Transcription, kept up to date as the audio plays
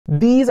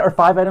These are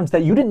 5 items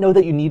that you didn't know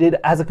that you needed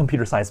as a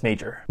computer science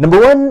major. Number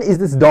 1 is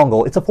this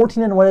dongle. It's a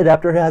 14-in-1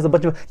 adapter. It has a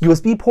bunch of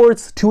USB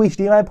ports, 2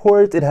 HDMI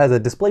ports, it has a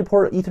display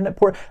port, Ethernet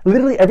port.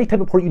 Literally every type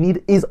of port you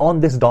need is on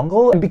this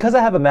dongle. And because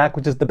I have a Mac,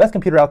 which is the best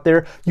computer out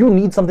there, you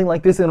need something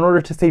like this in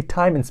order to save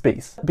time and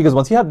space. Because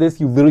once you have this,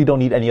 you literally don't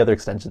need any other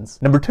extensions.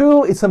 Number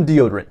 2 is some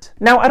deodorant.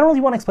 Now, I don't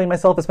really want to explain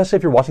myself, especially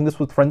if you're watching this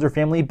with friends or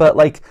family, but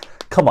like,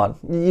 come on,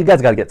 you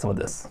guys gotta get some of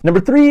this. Number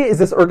 3 is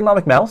this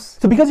ergonomic mouse.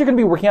 So because you're gonna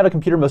be working at a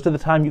computer most of the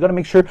time, you gotta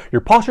make sure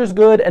your posture is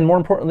good, and more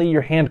importantly,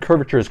 your hand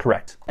curvature is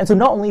correct. And so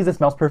not only is this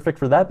mouse perfect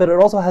for that, but it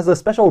also has a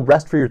special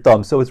rest for your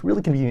thumb, so it's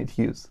really convenient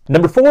to use.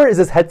 Number 4 is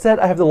this headset.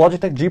 I have the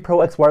Logitech G Pro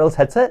X wireless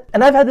headset,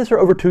 and I've had this for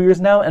over 2 years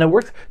now, and it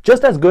works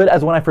just as good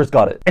as when I first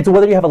got it. And so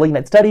whether you have a late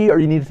night study or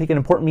you need to take an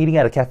important meeting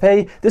at a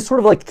cafe, this sort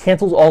of like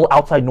cancels all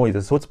outside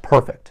noises, so it's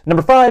perfect.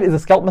 Number 5 is a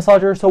scalp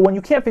massager. So when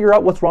you can't figure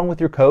out what's wrong with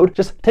your code,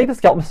 just take the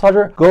scalp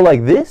massager, go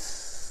like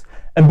this,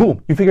 and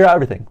boom, you figure out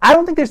everything. I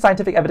don't think there's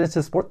scientific evidence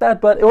to support that,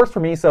 but it works for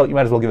me, so you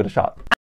might as well give it a shot.